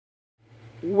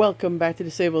Welcome back to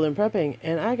Disabled and Prepping,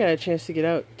 and I got a chance to get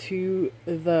out to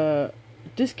the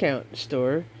discount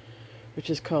store, which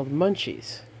is called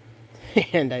Munchies.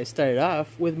 And I started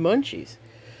off with Munchies.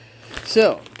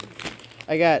 So,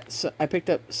 I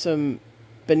picked up some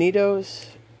Bonitos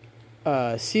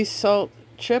sea salt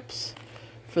chips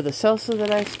for the salsa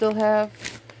that I still have.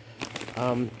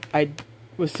 I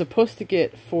was supposed to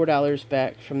get $4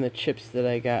 back from the chips that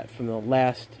I got from the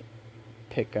last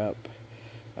pickup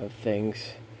of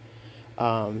things,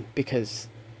 because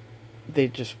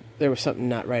there was something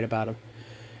not right about them,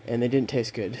 and they didn't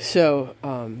taste good. So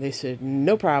they said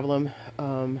no problem.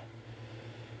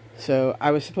 So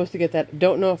I was supposed to get that.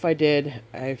 Don't know if I did.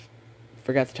 I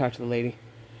forgot to talk to the lady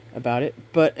about it.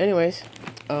 But anyways,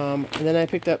 and then I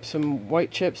picked up some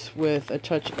white chips with a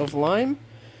touch of lime.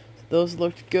 Those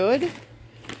looked good.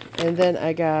 And then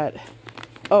I got,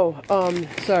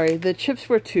 sorry, the chips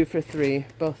were 2 for $3,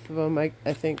 both of them, I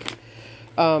think.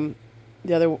 The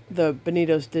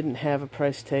Bonitos didn't have a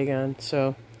price tag on,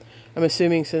 so I'm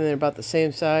assuming since they're about the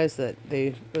same size that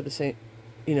they were the same,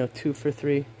 2 for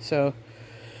 $3. So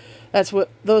that's what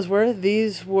those were.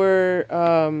 These were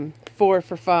 4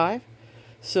 for $5.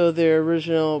 So they're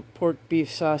original pork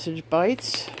beef sausage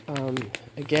bites.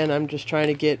 Again, I'm just trying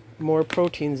to get more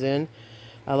proteins in.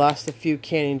 I lost a few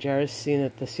canning jars, seeing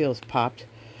that the seals popped.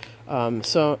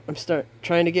 So I'm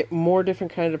trying to get more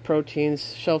different kind of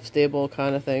proteins, shelf-stable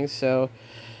kind of things. So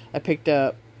I picked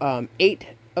up 8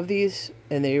 of these,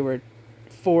 and they were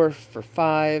 4 for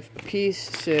 $5 a piece.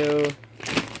 So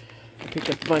I picked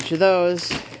up a bunch of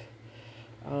those.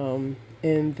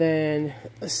 And then,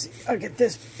 let's see, I'll get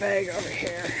this bag over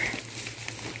here.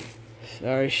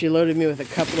 Sorry, she loaded me with a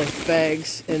couple of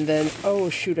bags, and then, oh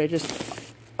shoot, I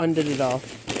just undid it all.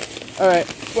 Alright,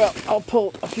 well, I'll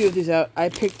pull a few of these out. I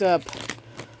picked up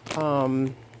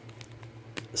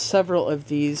several of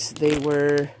these. They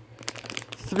were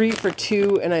 3 for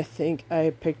 $2, and I think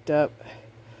I picked up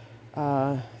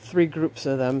 3 groups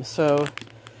of them. So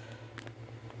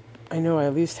I know I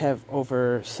at least have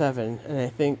over 7, and I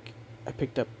think I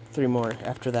picked up 3 more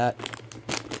after that.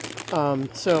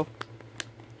 So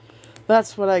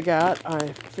that's what I got.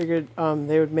 I figured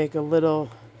they would make a little...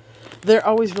 They're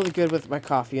always really good with my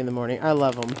coffee in the morning. I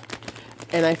love them.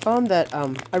 And I found that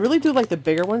I really do like the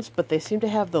bigger ones, but they seem to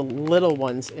have the little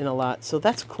ones in a lot, so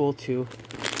that's cool too.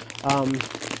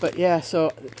 But yeah,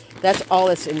 so that's all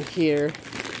that's in here.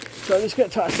 So I'm just going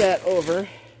to toss that over.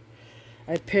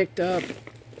 I picked up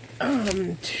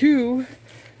 2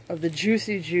 of the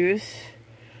Juicy Juice,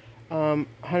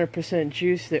 100%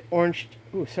 juice, the orange,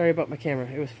 ooh, sorry about my camera,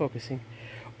 it was focusing.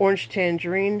 Orange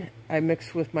tangerine, I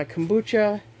mixed with my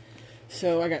kombucha,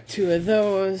 so I got 2 of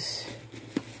those,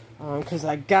 because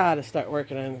I gotta start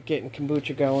working on getting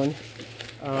kombucha going,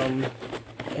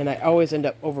 and I always end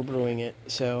up overbrewing it,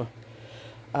 so,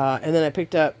 and then I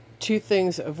picked up 2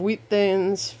 things of wheat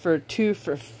thins for 2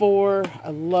 for $4, I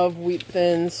love wheat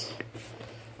thins.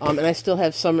 And I still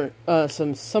have some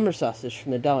summer sausage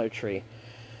from the Dollar Tree.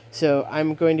 So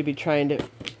I'm going to be trying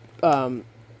to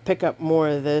pick up more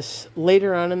of this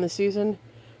later on in the season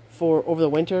for over the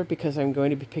winter, because I'm going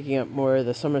to be picking up more of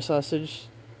the summer sausage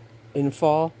in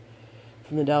fall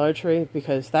from the Dollar Tree,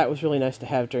 because that was really nice to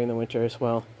have during the winter as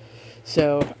well.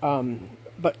 So,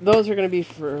 but those are going to be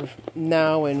for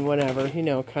now and whenever,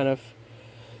 kind of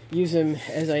use them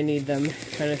as I need them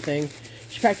kind of thing.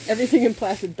 She packed everything in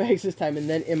plastic bags this time, and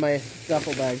then in my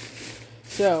duffel bag.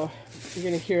 So, you're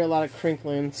going to hear a lot of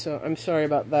crinkling, so I'm sorry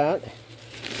about that.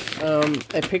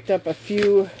 I picked up a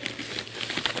few.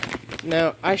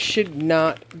 Now, I should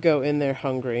not go in there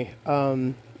hungry.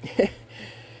 I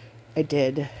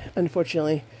did,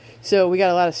 unfortunately. So, we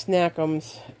got a lot of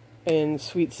snackums and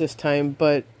sweets this time,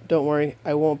 but don't worry,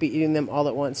 I won't be eating them all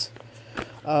at once.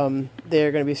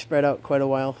 They're going to be spread out quite a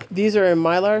while. These are in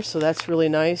Mylar, so that's really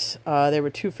nice. They were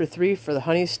 2 for $3 for the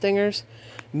Honey Stingers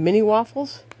mini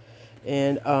waffles,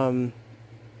 and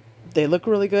they look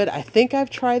really good. I think I've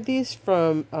tried these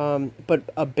from, but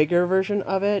a bigger version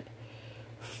of it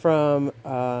from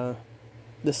the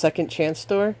Second Chance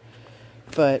store,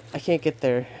 but I can't get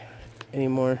there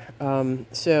anymore.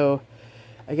 So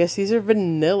I guess these are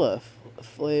vanilla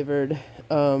flavored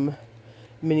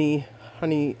mini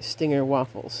Honey Stinger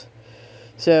waffles.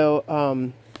 So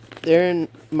they're in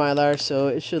Mylar, so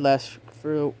it should last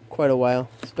for quite a while,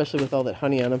 especially with all that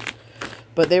honey on them.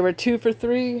 But they were 2 for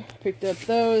 $3. Picked up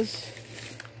those.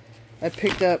 I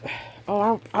picked up,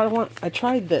 I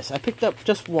tried this. I picked up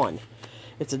just one.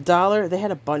 It's $1. They had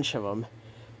a bunch of them,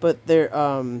 but they're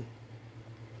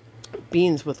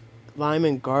beans with lime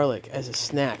and garlic as a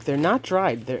snack. They're not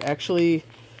dried. They're actually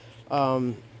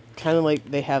kind of like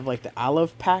they have like the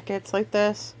olive packets like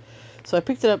this. So I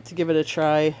picked it up to give it a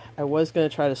try. I was going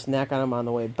to try to snack on them on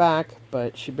the way back,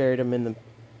 but she buried them in the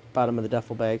bottom of the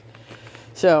duffel bag.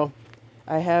 So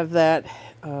I have that.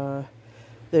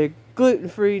 They're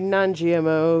gluten-free,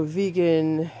 non-GMO,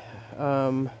 vegan,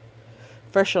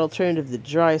 fresh alternative to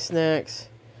dry snacks.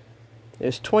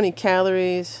 There's 20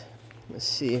 calories. Let's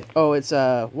see. Oh, it's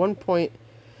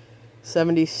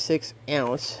 1.76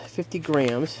 ounce, 50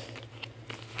 grams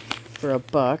for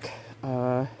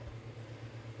 $1.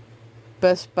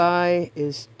 Best Buy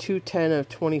is 2/10 of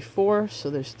 24, so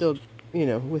they're still, you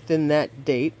know, within that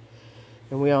date.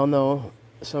 And we all know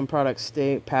some products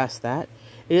stay past that.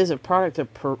 It is a product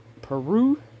of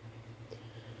Peru.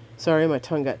 Sorry, my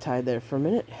tongue got tied there for a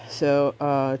minute. So,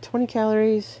 20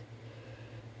 calories.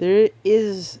 There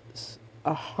is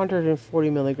 140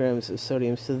 milligrams of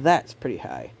sodium, so that's pretty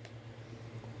high.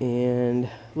 And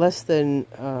less than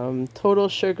total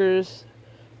sugars,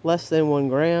 less than 1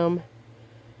 gram.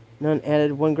 None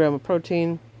added, 1 gram of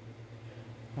protein.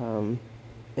 And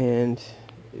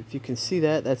if you can see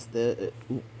that, that's the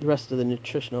rest of the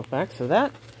nutritional facts of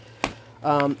that.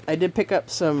 I did pick up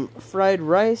some fried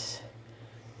rice.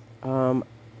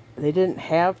 They didn't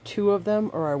have 2 of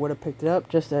them, or I would have picked it up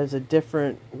just as a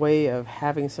different way of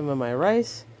having some of my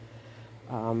rice.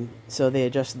 So they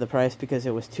adjusted the price because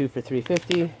it was 2 for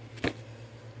 $3.50.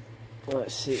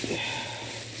 Let's see.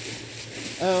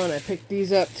 Oh, and I picked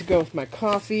these up to go with my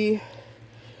coffee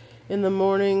in the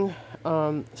morning,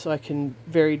 so I can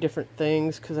vary different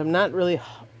things, because I'm not really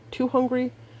too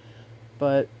hungry,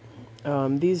 but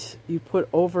these you put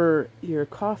over your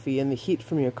coffee, and the heat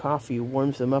from your coffee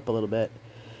warms them up a little bit.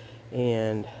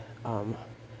 And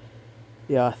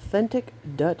the authentic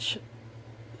Dutch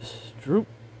stroop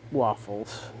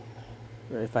waffles,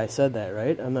 if I said that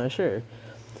right, I'm not sure.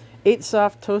 8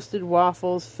 soft toasted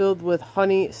waffles filled with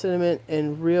honey, cinnamon,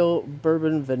 and real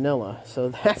bourbon vanilla. So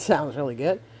that sounds really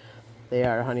good. They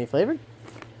are honey flavored.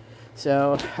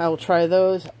 So I will try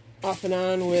those off and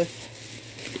on with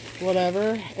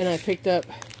whatever. And I picked up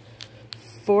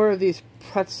 4 of these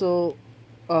pretzel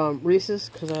Reese's,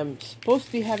 because I'm supposed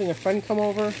to be having a friend come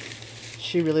over.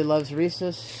 She really loves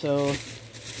Reese's, so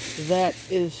that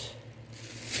is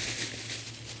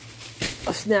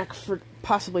a snack for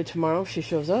possibly tomorrow if she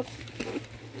shows up.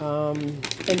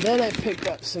 And then I picked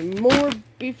up some more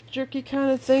beef jerky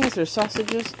kind of things, or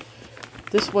sausages.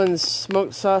 This one's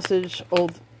smoked sausage,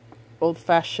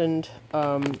 old-fashioned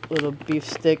little beef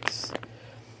sticks.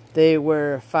 They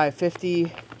were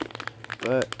 $5.50,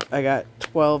 but I got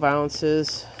 12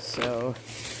 ounces, so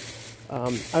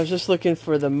I was just looking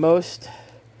for the most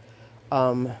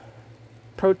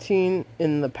protein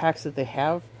in the packs that they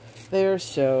have there,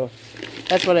 so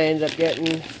that's what I ended up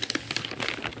getting.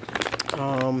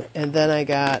 And then I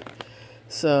got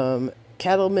some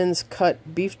Cattleman's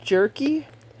Cut beef jerky,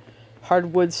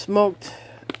 hardwood smoked,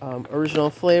 original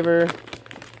flavor,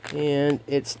 and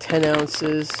it's 10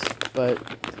 ounces, but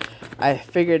I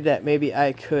figured that maybe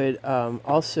I could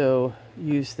also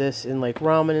use this in like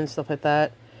ramen and stuff like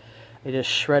that. I just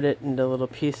shred it into little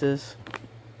pieces,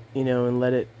 you know, and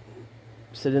let it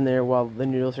sit in there while the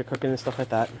noodles are cooking and stuff like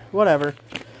that. Whatever.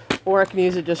 Or I can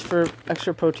use it just for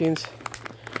extra proteins.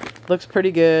 Looks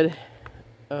pretty good.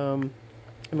 I'm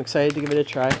excited to give it a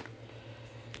try.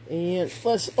 And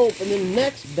let's open the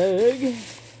next bag.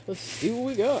 Let's see what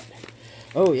we got.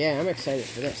 Oh yeah, I'm excited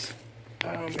for this.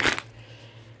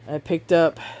 I picked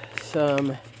up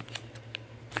some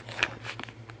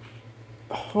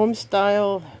Honest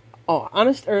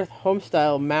Earth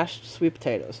home-style mashed sweet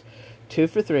potatoes. 2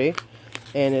 for $3.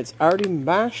 And it's already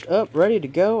mashed up, ready to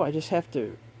go. I just have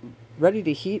to ready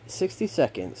to heat 60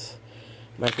 seconds.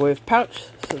 Microwave pouch.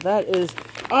 So that is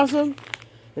awesome.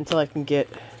 Until I can get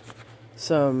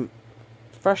some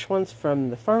fresh ones from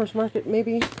the farmer's market,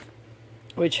 maybe,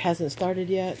 which hasn't started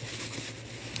yet.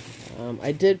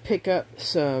 I did pick up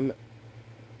some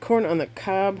corn on the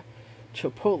cob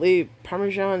chipotle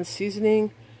parmesan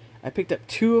seasoning. I picked up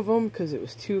 2 of them because it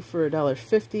was 2 for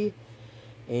 $1.50,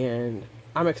 and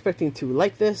I'm expecting to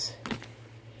like this,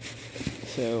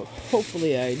 so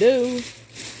hopefully I do.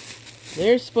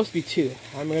 There's supposed to be 2.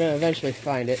 I'm gonna eventually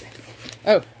find it.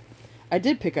 Oh, I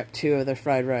did pick up 2 of the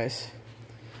fried rice,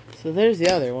 so there's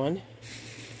the other one.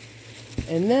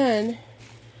 And then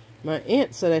my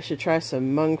aunt said I should try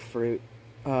some monk fruit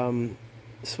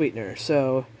sweetener,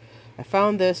 so I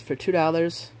found this for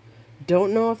 $2.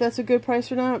 Don't know if that's a good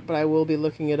price or not, but I will be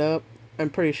looking it up. I'm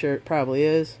pretty sure it probably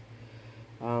is.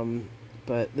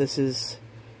 But this is,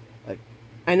 like,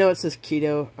 I know it says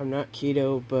keto. I'm not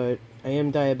keto, but I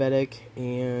am diabetic,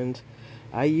 and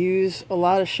I use a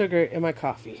lot of sugar in my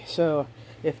coffee. So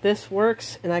if this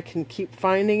works and I can keep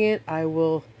finding it, I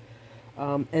will,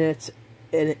 and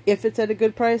if it's at a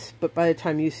good price, but by the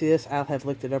time you see this, I'll have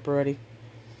looked it up already.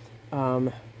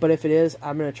 But if it is,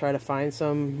 I'm going to try to find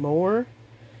some more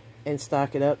and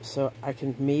stock it up so I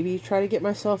can maybe try to get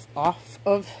myself off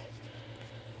of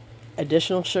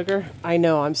additional sugar. I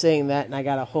know I'm saying that and I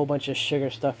got a whole bunch of sugar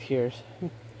stuff here.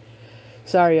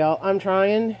 Sorry y'all, I'm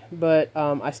trying, but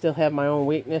I still have my own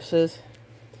weaknesses.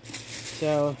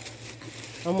 So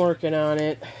I'm working on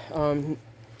it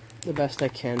the best I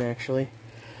can, actually.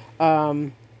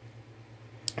 Mandarin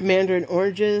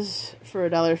oranges for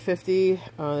 $1.50.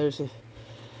 There's a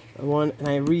one, and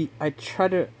I try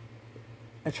to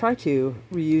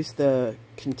reuse the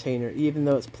container, even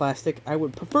though it's plastic. I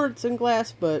would prefer it's in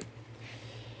glass, but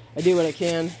I do what I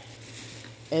can.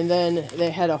 And then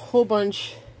they had a whole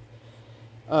bunch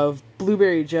of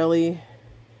blueberry jelly.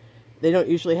 They don't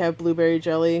usually have blueberry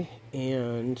jelly,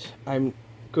 and I'm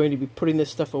going to be putting this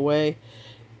stuff away.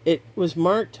 It was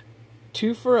marked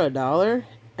 2 for $1,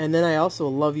 and then I also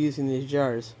love using these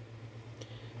jars.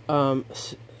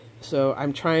 So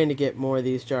I'm trying to get more of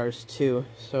these jars too,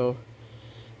 so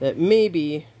that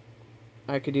maybe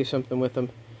I could do something with them.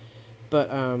 But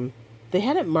they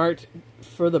had it marked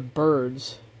for the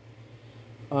birds,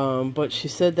 but she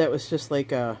said that was just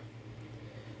like a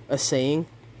saying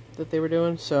that they were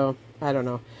doing, so I don't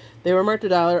know. They were marked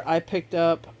 $1. I picked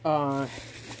up, let's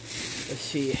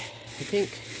see, I think,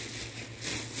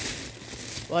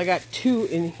 well, I got 2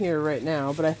 in here right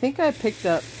now, but I think I picked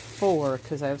up 4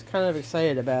 because I was kind of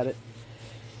excited about it.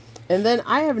 And then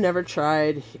I have never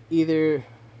tried either.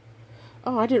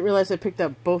 Oh, I didn't realize I picked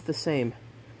up both the same.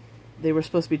 They were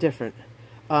supposed to be different.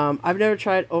 I've never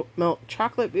tried oat milk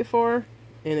chocolate before,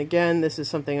 and again, this is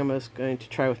something I'm just going to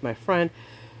try with my friend.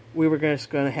 We were just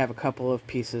going to have a couple of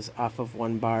pieces off of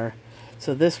one bar.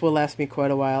 So this will last me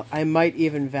quite a while. I might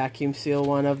even vacuum seal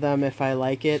one of them if I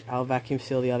like it. I'll vacuum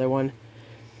seal the other one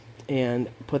and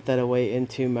put that away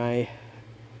into my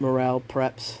morale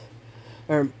preps,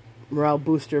 or morale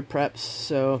booster preps.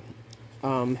 So,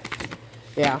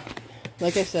 yeah,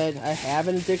 like I said, I have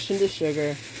an addiction to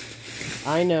sugar.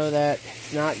 I know that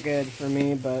it's not good for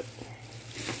me, but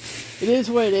it is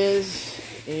what it is.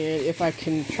 And if I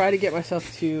can try to get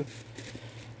myself to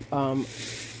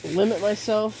limit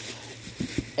myself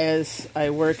as I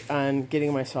work on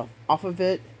getting myself off of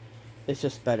it, it's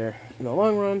just better in the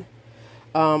long run.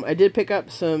 I did pick up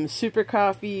some Super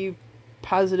Coffee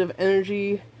Positive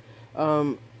Energy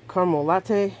caramel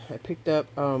latte. I picked up,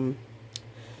 and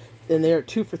they're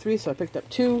 2 for $3, so I picked up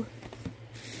 2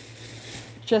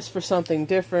 just for something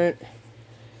different.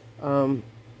 Once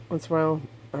in a while,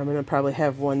 I'm going to probably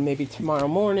have one maybe tomorrow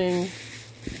morning.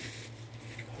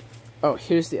 Oh,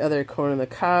 here's the other corn on the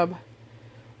cob.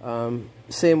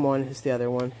 Same one as the other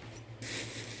one.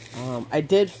 I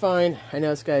did find, I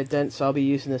know it's got a dent, so I'll be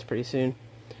using this pretty soon.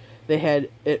 They had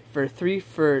it for 3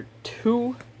 for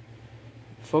 $2.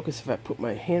 Focus if I put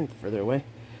my hand further away.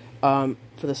 For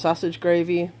the sausage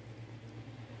gravy.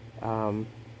 So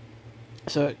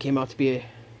it came out to be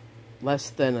less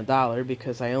than $1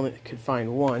 because I only could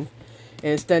find one.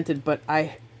 And it's dented, but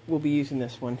I will be using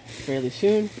this one fairly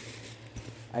soon.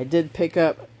 I did pick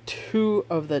up 2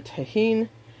 of the tahine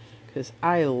because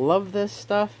I love this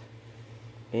stuff.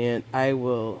 And I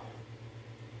will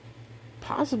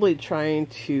possibly trying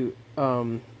to,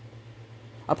 I'll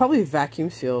probably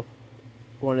vacuum seal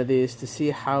one of these to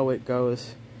see how it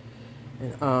goes.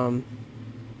 And,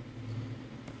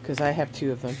 because I have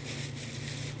 2 of them.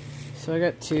 So I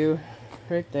got 2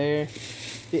 right there.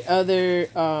 The other,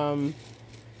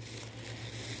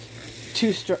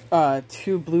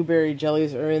 2 blueberry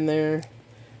jellies are in there,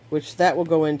 which that will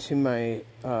go into my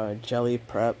jelly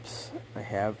preps I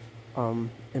have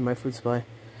in my food supply.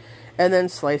 And then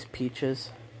sliced peaches.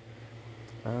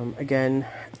 Again,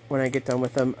 when I get done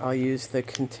with them, I'll use the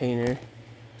container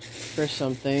for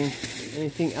something.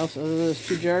 Anything else other than those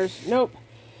 2 jars? Nope.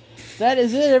 That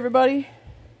is it, everybody.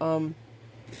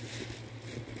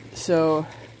 So,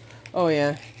 oh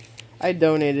yeah, I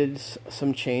donated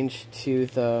some change to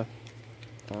the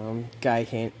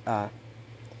guy.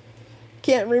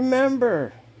 Can't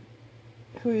remember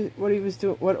what he was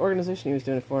doing, what organization he was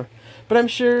doing it for. But I'm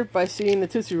sure by seeing the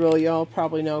Tootsie Roll, y'all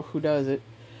probably know who does it.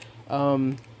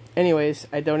 Anyways,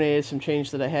 I donated some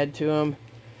change that I had to him,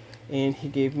 and he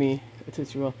gave me a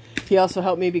Tootsie Roll. He also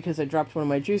helped me because I dropped one of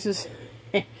my juices,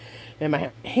 and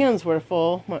my hands were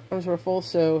full, my arms were full,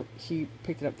 so he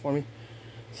picked it up for me.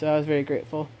 So I was very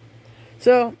grateful.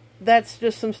 So that's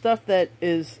just some stuff that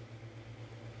is,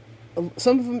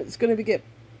 some of them is going to get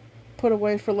put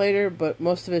away for later, but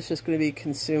most of it's just going to be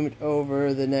consumed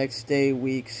over the next day,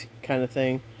 weeks kind of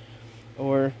thing.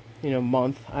 Or,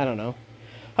 month, I don't know.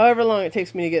 However long it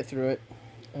takes me to get through it.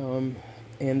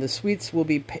 And the sweets will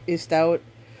be paced out.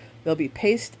 They'll be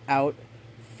paced out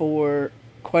for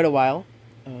quite a while.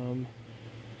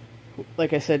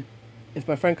 Like I said, if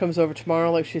my friend comes over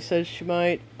tomorrow, like she said she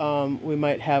might, we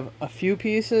might have a few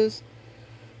pieces.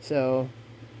 So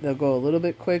they'll go a little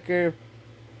bit quicker,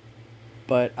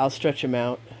 but I'll stretch them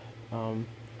out,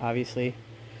 obviously.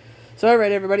 So, all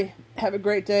right, everybody, have a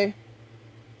great day.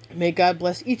 May God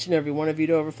bless each and every one of you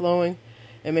to overflowing,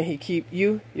 and may He keep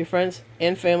you, your friends,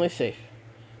 and family safe.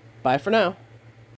 Bye for now.